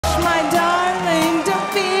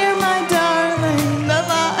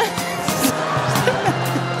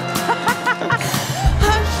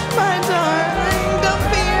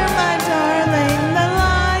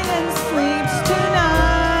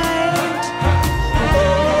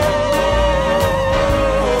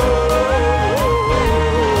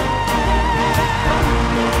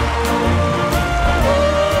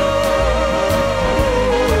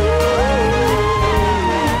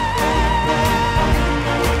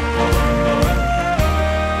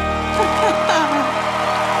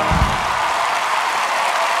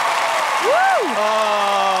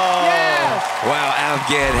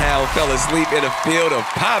again, Hound fell asleep in a field of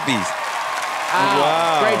poppies.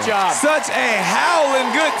 Wow. Great job. Such a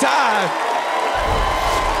howling good time.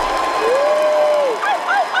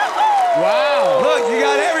 Wow. Look, you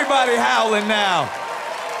got everybody howling now.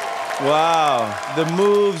 Wow. The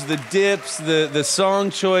moves, the dips, the song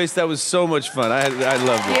choice, that was so much fun. I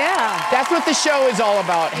loved it. Yeah. That's what the show is all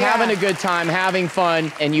about, having a good time, having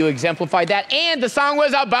fun, and you exemplified that. And the song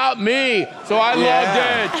was about me, so I loved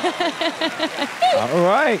it. All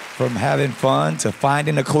right. From having fun to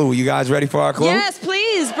finding a clue. You guys ready for our clue? Yes,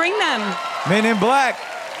 please, bring them. Men in Black,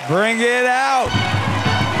 bring it out.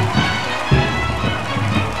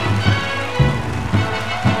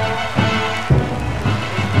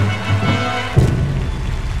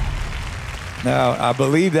 Now, I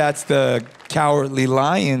believe that's the Cowardly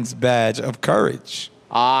Lion's badge of courage.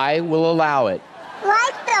 I will allow it.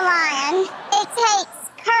 Like the lion, it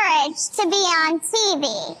takes courage to be on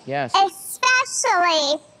TV. Yes.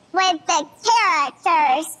 Especially with the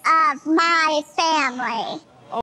characters of my family.